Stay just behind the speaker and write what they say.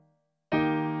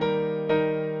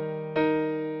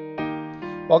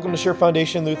Welcome to Sure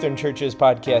Foundation Lutheran Church's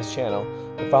podcast channel.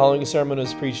 The following sermon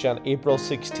was preached on April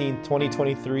 16,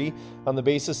 2023, on the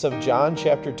basis of John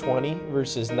chapter 20,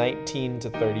 verses 19 to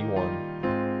 31.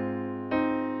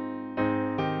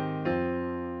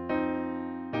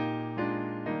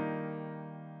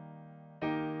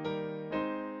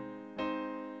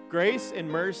 Grace and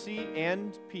mercy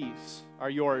and peace are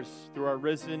yours through our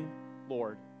risen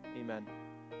Lord. Amen.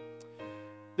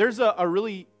 There's a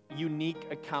really unique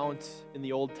account in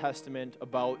the Old Testament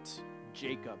about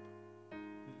Jacob.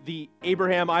 The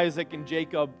Abraham, Isaac, and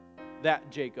Jacob,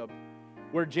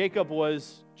 where Jacob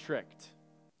was tricked.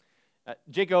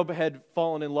 Jacob had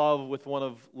fallen in love with one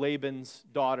of Laban's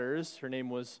daughters. Her name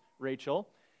was Rachel,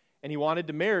 and he wanted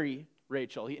to marry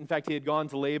Rachel. In fact, he had gone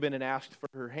to Laban and asked for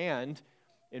her hand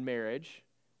in marriage,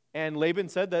 and Laban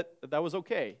said that was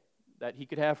okay, that he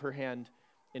could have her hand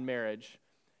in marriage.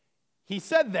 He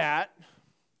said that,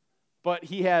 but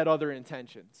he had other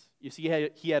intentions. You see,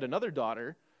 he had another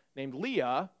daughter named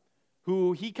Leah,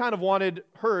 who he kind of wanted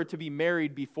her to be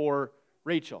married before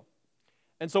Rachel.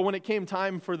 And so when it came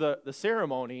time for the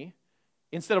ceremony,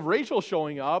 instead of Rachel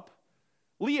showing up,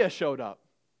 Leah showed up.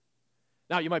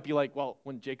 Now you might be like, well,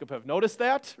 wouldn't Jacob have noticed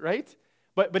that, right?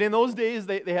 But in those days,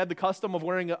 they had the custom of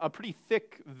wearing a pretty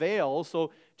thick veil, so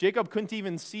Jacob couldn't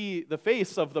even see the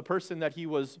face of the person that he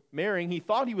was marrying. He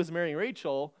thought he was marrying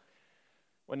Rachel,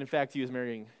 when in fact he was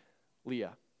marrying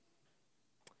Leah.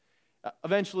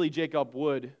 Eventually, Jacob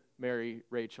would marry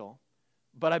Rachel.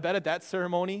 But I bet at that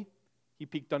ceremony, he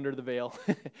peeked under the veil.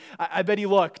 I bet he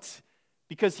looked,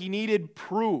 because he needed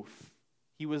proof.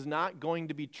 He was not going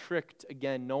to be tricked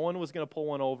again. No one was going to pull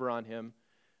one over on him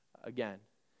again.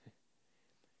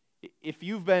 If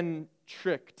you've been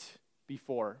tricked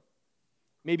before,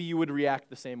 maybe you would react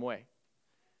the same way.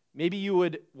 Maybe you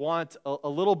would want a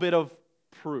little bit of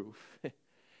proof.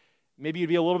 Maybe you'd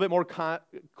be a little bit more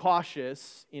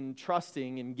cautious in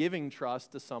trusting and giving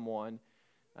trust to someone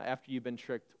after you've been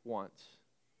tricked once.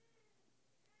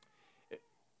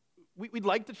 We'd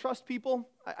like to trust people,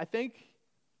 I think.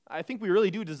 I think we really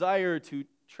do desire to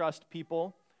trust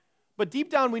people. But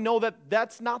deep down we know that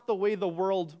that's not the way the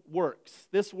world works.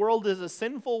 This world is a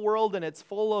sinful world and it's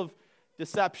full of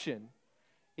deception.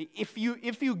 If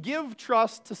you give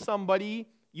trust to somebody,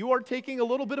 you are taking a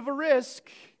little bit of a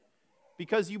risk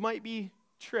because you might be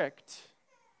tricked.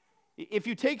 If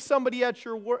you take somebody at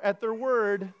their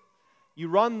word, you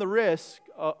run the risk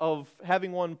of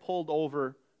having one pulled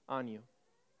over on you.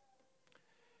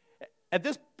 At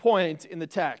this point in the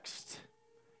text,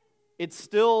 it's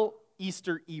still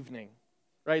Easter evening,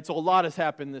 right? So a lot has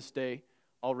happened this day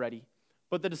already.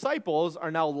 But the disciples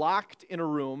are now locked in a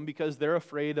room because they're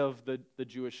afraid of the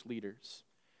Jewish leaders.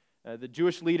 The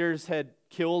Jewish leaders had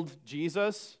killed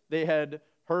Jesus. They had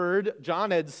heard,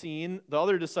 John had seen, the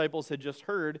other disciples had just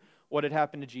heard what had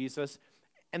happened to Jesus,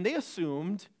 and they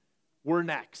assumed we're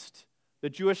next. The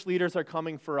Jewish leaders are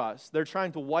coming for us. They're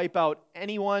trying to wipe out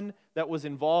anyone that was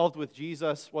involved with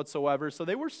Jesus whatsoever, so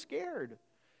they were scared.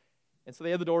 And so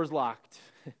they had the doors locked.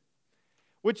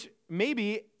 Which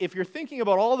maybe, if you're thinking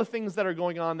about all the things that are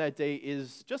going on that day,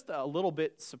 is just a little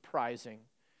bit surprising.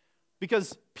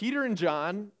 Because Peter and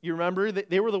John, you remember,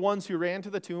 they were the ones who ran to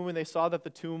the tomb and they saw that the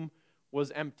tomb was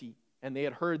empty, and they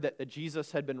had heard that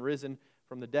Jesus had been risen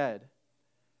from the dead.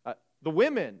 The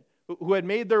women who had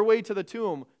made their way to the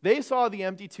tomb, they saw the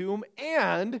empty tomb,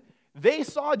 and they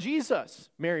saw Jesus.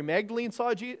 Mary Magdalene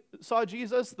saw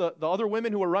Jesus. The other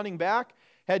women who were running back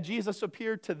had Jesus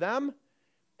appear to them,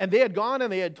 and they had gone and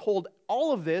they had told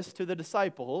all of this to the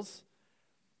disciples,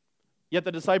 yet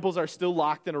the disciples are still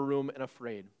locked in a room and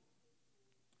afraid.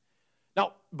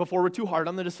 Now, before we're too hard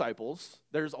on the disciples,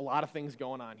 there's a lot of things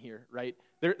going on here, right?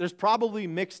 There's probably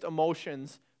mixed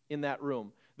emotions in that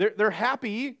room. They're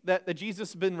happy that Jesus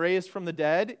has been raised from the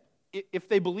dead, if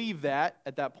they believe that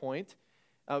at that point.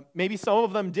 Maybe some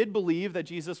of them did believe that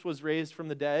Jesus was raised from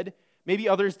the dead. Maybe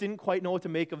others didn't quite know what to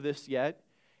make of this yet.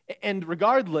 And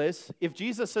regardless, if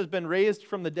Jesus has been raised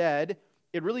from the dead,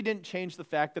 it really didn't change the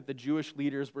fact that the Jewish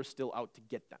leaders were still out to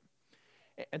get them.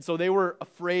 And so they were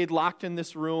afraid, locked in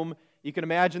this room. You can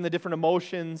imagine the different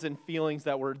emotions and feelings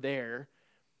that were there.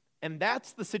 And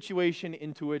that's the situation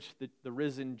into which the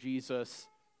risen Jesus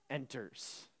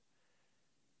enters.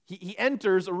 He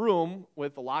enters a room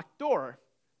with a locked door,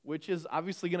 which is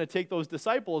obviously going to take those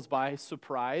disciples by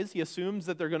surprise. He assumes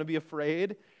that they're going to be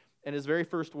afraid, and his very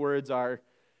first words are,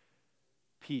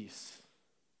 "Peace.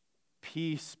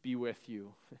 Peace be with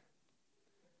you."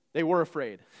 They were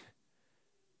afraid.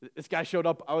 This guy showed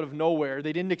up out of nowhere.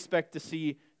 They didn't expect to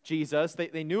see Jesus.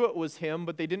 They knew it was him,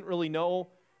 but they didn't really know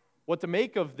what to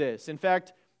make of this. In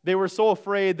fact, They were so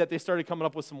afraid that they started coming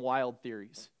up with some wild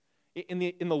theories. In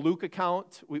the Luke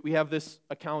account, we have this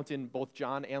account in both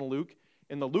John and Luke.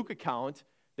 In the Luke account,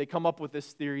 they come up with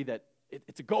this theory that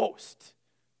it's a ghost,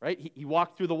 right? He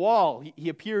walked through the wall. He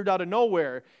appeared out of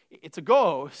nowhere. It's a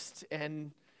ghost.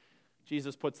 And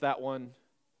Jesus puts that one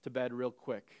to bed real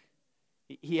quick.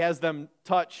 He has them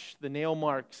touch the nail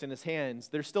marks in his hands.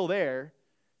 They're still there.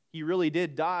 He really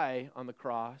did die on the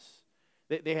cross.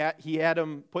 He had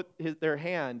them put their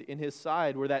hand in his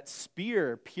side where that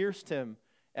spear pierced him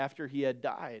after he had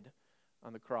died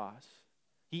on the cross.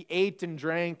 He ate and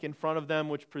drank in front of them,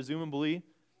 which presumably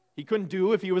he couldn't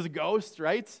do if he was a ghost,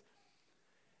 right?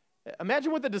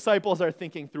 Imagine what the disciples are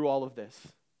thinking through all of this.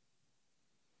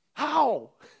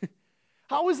 How?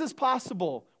 How is this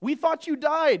possible? We thought you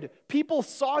died. People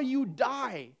saw you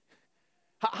die.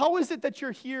 How is it that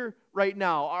you're here right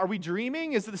now? Are we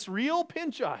dreaming? Is this real?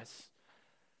 Pinch us.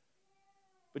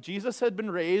 But Jesus had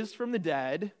been raised from the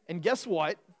dead, and guess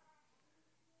what?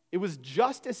 It was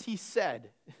just as he said.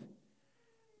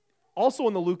 Also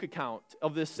in the Luke account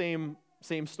of this same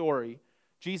story,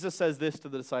 Jesus says this to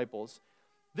the disciples.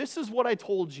 This is what I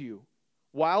told you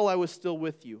while I was still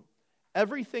with you.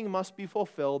 Everything must be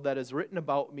fulfilled that is written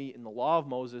about me in the law of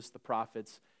Moses, the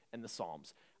prophets, and the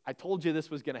Psalms. I told you this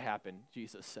was going to happen,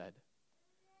 Jesus said.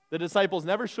 The disciples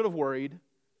never should have worried.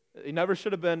 They never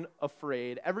should have been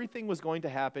afraid. Everything was going to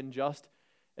happen just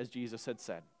as Jesus had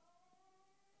said.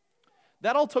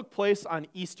 That all took place on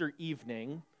Easter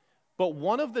evening, but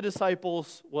one of the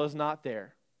disciples was not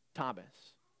there, Thomas.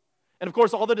 And of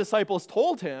course, all the disciples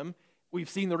told him, we've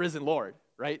seen the risen Lord,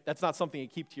 right? That's not something you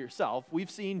keep to yourself. We've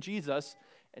seen Jesus,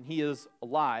 and he is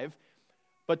alive.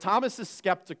 But Thomas is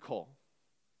skeptical.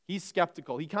 He's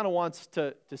skeptical. He kind of wants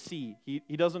to see.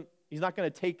 He's not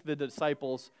going to take the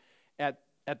disciples at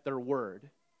their word.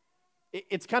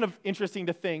 It's kind of interesting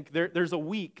to think there's a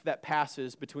week that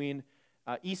passes between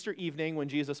Easter evening when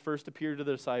Jesus first appeared to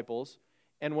the disciples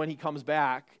and when he comes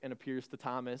back and appears to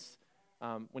Thomas,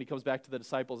 when he comes back to the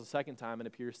disciples a second time and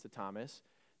appears to Thomas.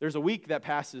 There's a week that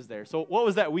passes there. So what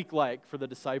was that week like for the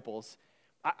disciples?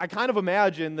 I kind of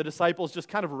imagine the disciples just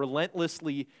kind of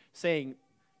relentlessly saying,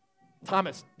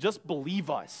 Thomas, just believe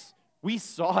us. We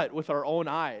saw it with our own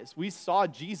eyes. We saw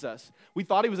Jesus. We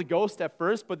thought he was a ghost at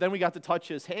first, but then we got to touch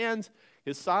his hands,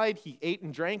 his side. He ate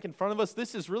and drank in front of us.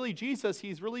 This is really Jesus.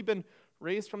 He's really been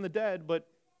raised from the dead. But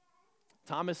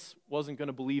Thomas wasn't going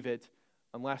to believe it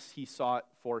unless he saw it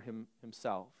for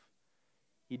himself.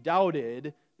 He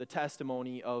doubted the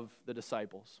testimony of the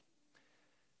disciples.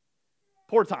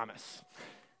 Poor Thomas.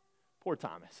 Poor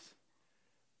Thomas.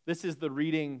 This is the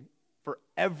reading for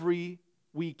every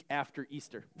week after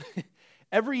Easter.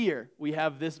 Every year we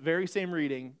have this very same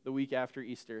reading the week after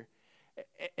Easter.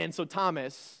 And so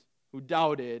Thomas, who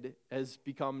doubted, has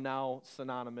become now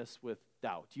synonymous with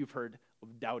doubt. You've heard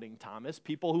of doubting Thomas.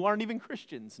 People who aren't even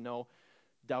Christians know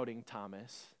doubting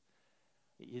Thomas.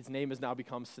 His name has now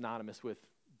become synonymous with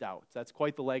doubt. That's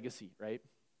quite the legacy, right?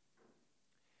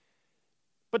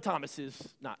 But Thomas is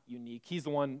not unique. He's the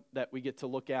one that we get to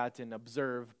look at and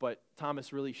observe, but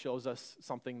Thomas really shows us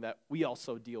something that we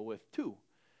also deal with too.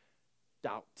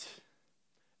 Doubt.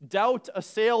 Doubt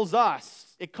assails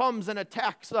us. It comes and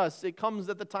attacks us. It comes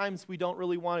at the times we don't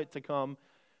really want it to come,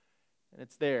 and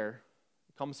it's there.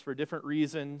 It comes for different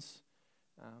reasons,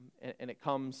 and it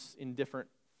comes in different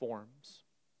forms.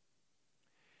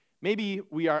 Maybe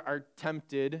we are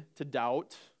tempted to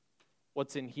doubt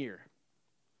what's in here.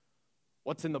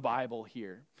 What's in the Bible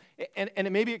here?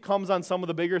 And maybe it comes on some of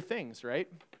the bigger things, right?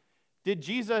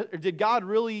 Did God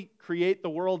really create the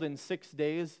world in 6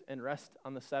 days and rest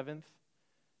on the seventh?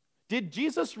 Did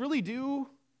Jesus really do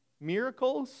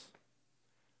miracles?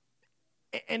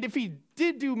 And if he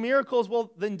did do miracles,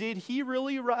 well, then did he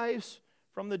really rise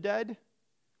from the dead?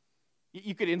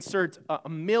 You could insert a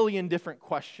million different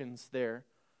questions there,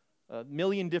 a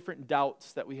million different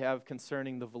doubts that we have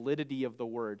concerning the validity of the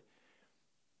word.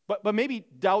 But maybe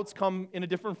doubts come in a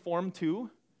different form too.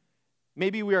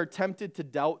 Maybe we are tempted to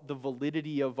doubt the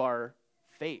validity of our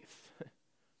faith.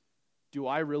 Do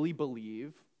I really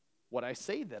believe what I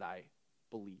say that I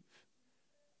believe?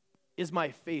 Is my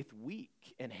faith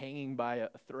weak and hanging by a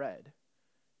thread?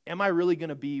 Am I really going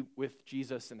to be with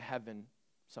Jesus in heaven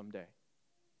someday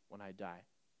when I die?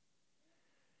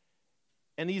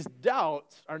 And these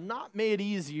doubts are not made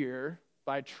easier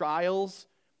by trials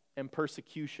and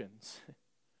persecutions.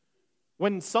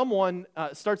 When someone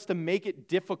starts to make it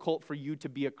difficult for you to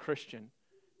be a Christian,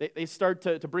 they start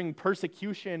to bring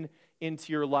persecution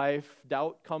into your life,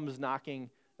 doubt comes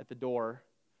knocking at the door.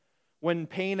 When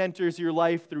pain enters your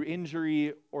life through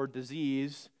injury or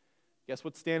disease, guess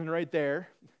what's standing right there?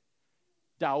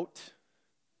 doubt,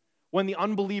 when the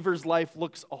unbeliever's life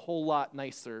looks a whole lot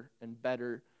nicer and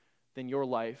better than your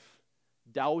life,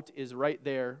 doubt is right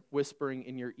there whispering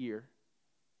in your ear.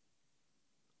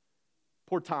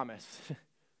 Poor Thomas.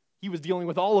 He was dealing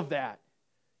with all of that.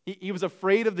 He was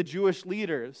afraid of the Jewish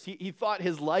leaders. He thought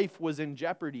his life was in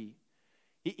jeopardy.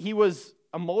 He was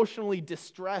emotionally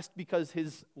distressed because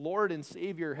his Lord and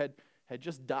Savior had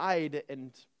just died,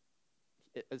 and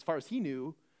as far as he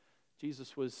knew,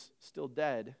 Jesus was still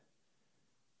dead.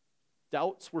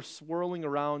 Doubts were swirling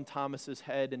around Thomas's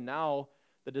head, and now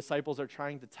the disciples are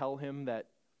trying to tell him that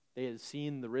they had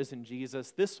seen the risen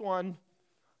Jesus. This one,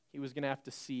 he was going to have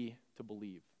to see to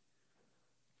believe.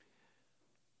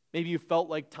 Maybe you felt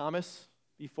like Thomas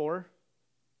before.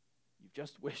 You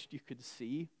just wished you could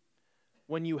see.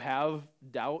 When you have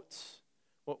doubts,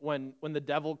 when the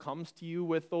devil comes to you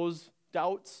with those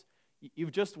doubts,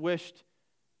 you've just wished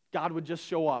God would just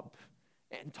show up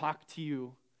and talk to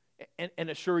you and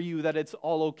assure you that it's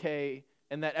all okay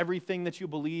and that everything that you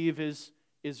believe is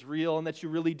real and that you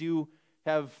really do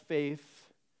have faith.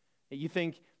 You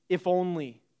think, if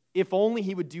only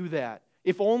he would do that.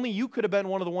 If only you could have been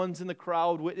one of the ones in the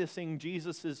crowd witnessing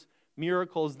Jesus'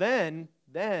 miracles, then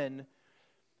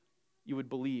you would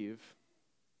believe.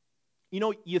 You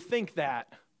know, you think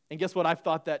that, and guess what? I've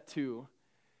thought that too.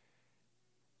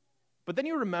 But then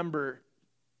you remember,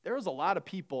 there was a lot of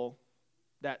people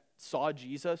that saw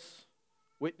Jesus,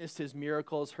 witnessed his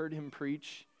miracles, heard him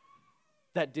preach,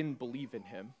 that didn't believe in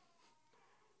him.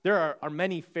 There are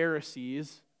many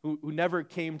Pharisees who never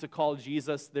came to call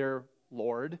Jesus their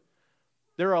Lord.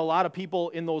 There are a lot of people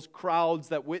in those crowds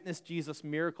that witnessed Jesus'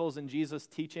 miracles and Jesus'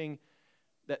 teaching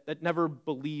that never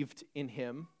believed in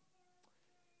him.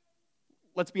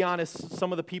 Let's be honest,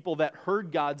 some of the people that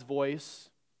heard God's voice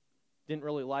didn't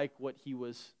really like what he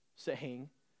was saying.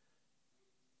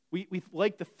 We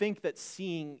like to think that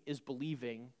seeing is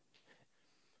believing,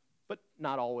 but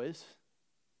not always.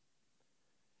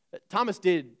 Thomas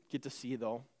did get to see,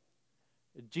 though.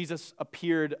 Jesus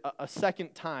appeared a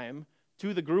second time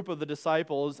to the group of the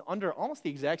disciples under almost the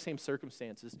exact same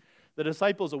circumstances. The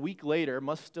disciples a week later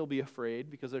must still be afraid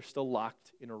because they're still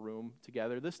locked in a room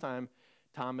together. This time,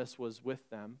 Thomas was with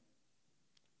them,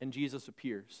 and Jesus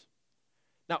appears.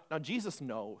 Now Jesus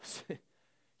knows.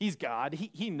 He's God.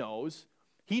 He knows.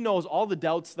 He knows all the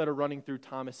doubts that are running through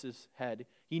Thomas's head.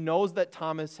 He knows that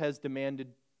Thomas has demanded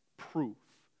proof.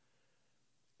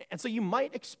 And so you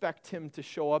might expect him to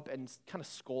show up and kind of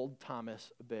scold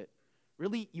Thomas a bit.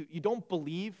 Really, you don't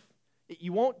believe?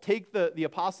 You won't take the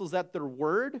apostles at their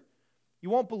word? You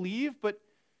won't believe? But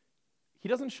he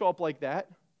doesn't show up like that.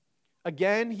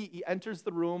 Again, he enters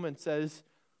the room and says,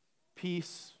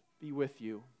 "Peace be with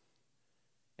you."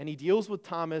 And he deals with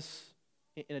Thomas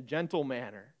in a gentle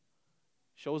manner.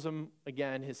 Shows him,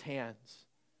 again, his hands.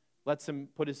 Lets him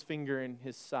put his finger in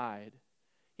his side.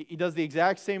 He does the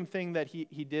exact same thing that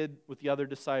he did with the other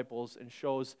disciples and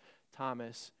shows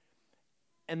Thomas.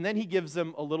 And then he gives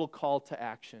them a little call to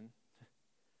action.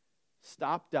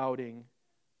 Stop doubting,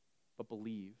 but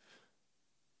believe.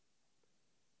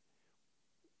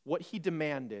 What he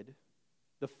demanded,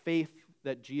 the faith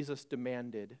that Jesus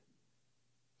demanded,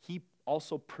 he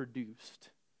also produced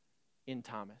in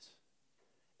Thomas.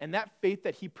 And that faith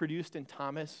that he produced in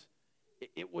Thomas,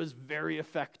 it was very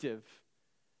effective.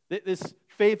 This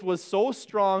faith was so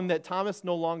strong that Thomas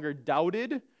no longer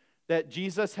doubted that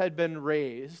Jesus had been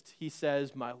raised. He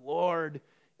says, "My Lord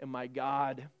and my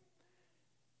God."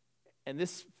 And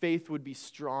this faith would be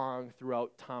strong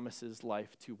throughout Thomas's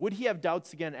life too. Would he have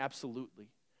doubts again?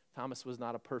 Absolutely. Thomas was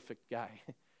not a perfect guy.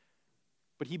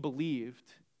 But he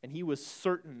believed, and he was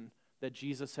certain that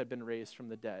Jesus had been raised from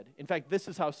the dead. In fact, this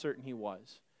is how certain he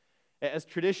was. As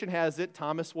tradition has it,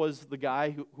 Thomas was the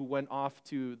guy who went off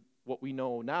to what we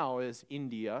know now as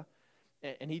India,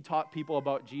 and he taught people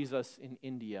about Jesus in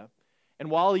India. And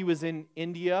while he was in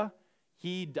India,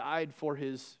 he died for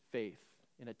his faith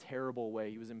in a terrible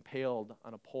way. He was impaled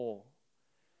on a pole.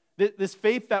 This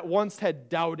faith that once had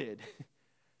doubted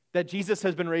that Jesus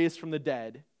has been raised from the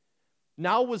dead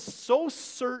now was so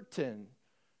certain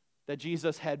that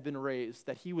Jesus had been raised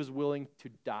that he was willing to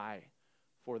die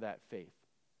for that faith.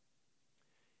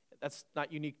 That's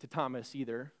not unique to Thomas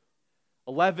either.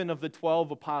 11 of the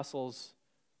 12 apostles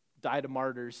died a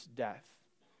martyr's death.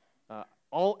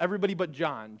 Everybody but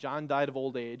John. John died of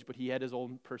old age, but he had his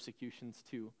own persecutions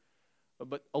too.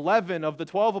 But 11 of the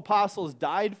 12 apostles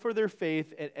died for their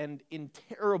faith and in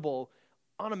terrible,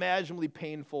 unimaginably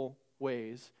painful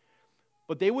ways.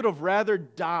 But they would have rather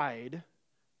died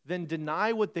than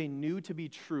deny what they knew to be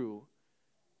true.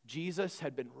 Jesus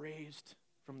had been raised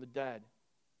from the dead.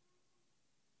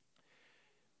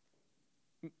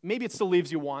 maybe it still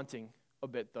leaves you wanting a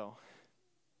bit, though.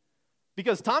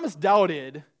 Because Thomas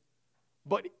doubted,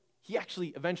 but he actually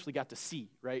eventually got to see,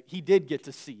 right? He did get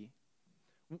to see.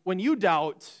 When you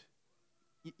doubt,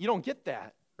 you don't get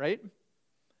that, right?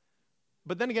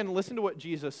 But then again, listen to what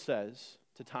Jesus says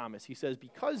to Thomas. He says,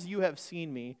 because you have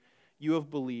seen me, you have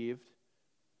believed.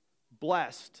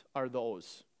 Blessed are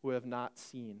those who have not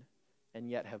seen and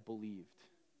yet have believed.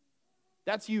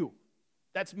 That's you.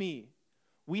 That's me.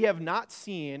 We have not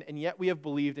seen and yet we have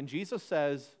believed. And Jesus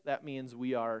says that means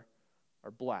we are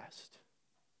blessed.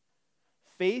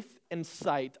 Faith and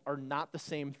sight are not the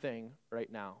same thing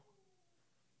right now.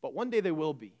 But one day they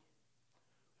will be.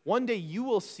 One day you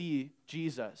will see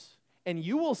Jesus, and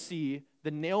you will see the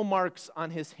nail marks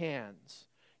on his hands.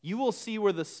 You will see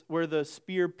where the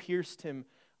spear pierced him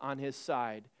on his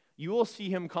side. You will see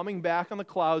him coming back on the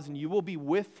clouds, and you will be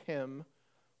with him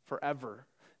forever,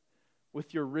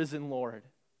 with your risen Lord.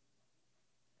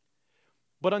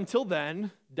 But until then,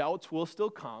 doubts will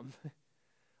still come.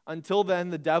 Until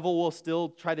then, the devil will still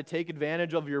try to take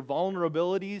advantage of your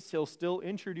vulnerabilities. He'll still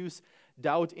introduce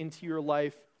doubt into your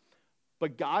life.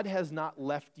 But God has not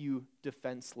left you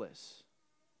defenseless.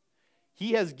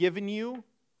 He has given you,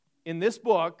 in this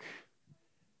book,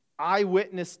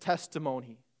 eyewitness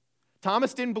testimony.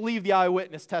 Thomas didn't believe the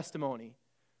eyewitness testimony.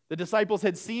 The disciples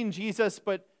had seen Jesus,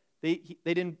 but he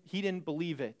didn't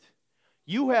believe it.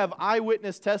 You have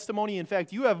eyewitness testimony. In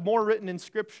fact, you have more written in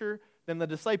Scripture than the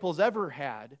disciples ever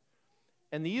had.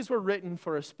 And these were written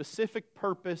for a specific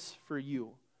purpose for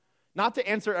you. Not to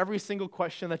answer every single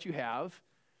question that you have,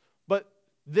 but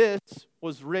this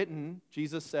was written,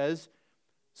 Jesus says,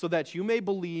 so that you may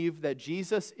believe that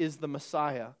Jesus is the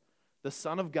Messiah, the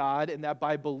Son of God, and that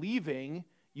by believing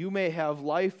you may have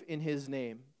life in his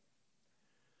name.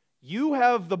 You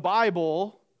have the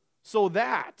Bible so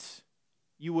that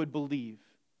you would believe.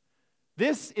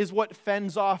 This is what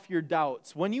fends off your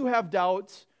doubts. When you have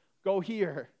doubts, go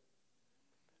here.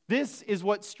 This is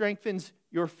what strengthens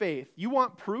your faith. You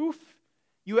want proof?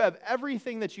 You have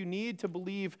everything that you need to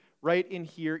believe right in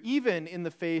here, even in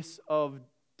the face of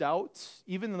doubts,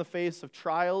 even in the face of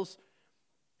trials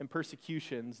and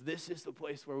persecutions. This is the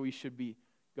place where we should be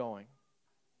going.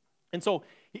 And so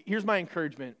here's my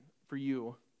encouragement for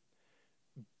you.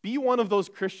 Be one of those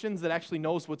Christians that actually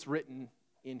knows what's written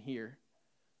in here.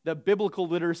 The biblical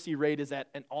literacy rate is at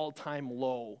an all-time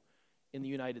low in the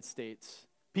United States.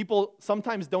 People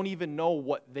sometimes don't even know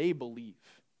what they believe.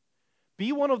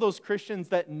 Be one of those Christians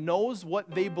that knows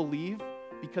what they believe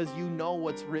because you know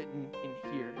what's written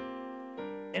in here.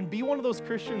 And be one of those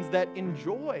Christians that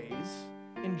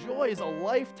enjoys a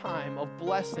lifetime of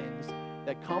blessings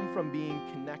that come from being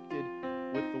connected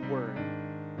with the Word.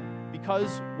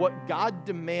 Because what God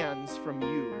demands from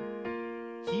you,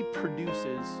 he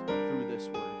produces through this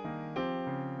Word.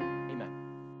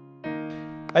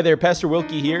 Hi there, Pastor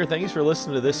Wilkie here. Thanks for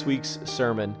listening to this week's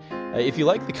sermon. If you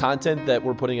like the content that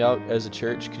we're putting out as a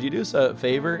church, could you do us a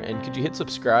favor and could you hit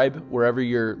subscribe wherever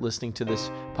you're listening to this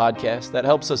podcast? That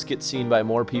helps us get seen by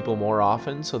more people more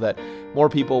often so that more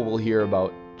people will hear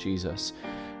about Jesus.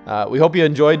 We hope you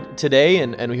enjoyed today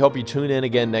and we hope you tune in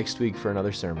again next week for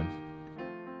another sermon.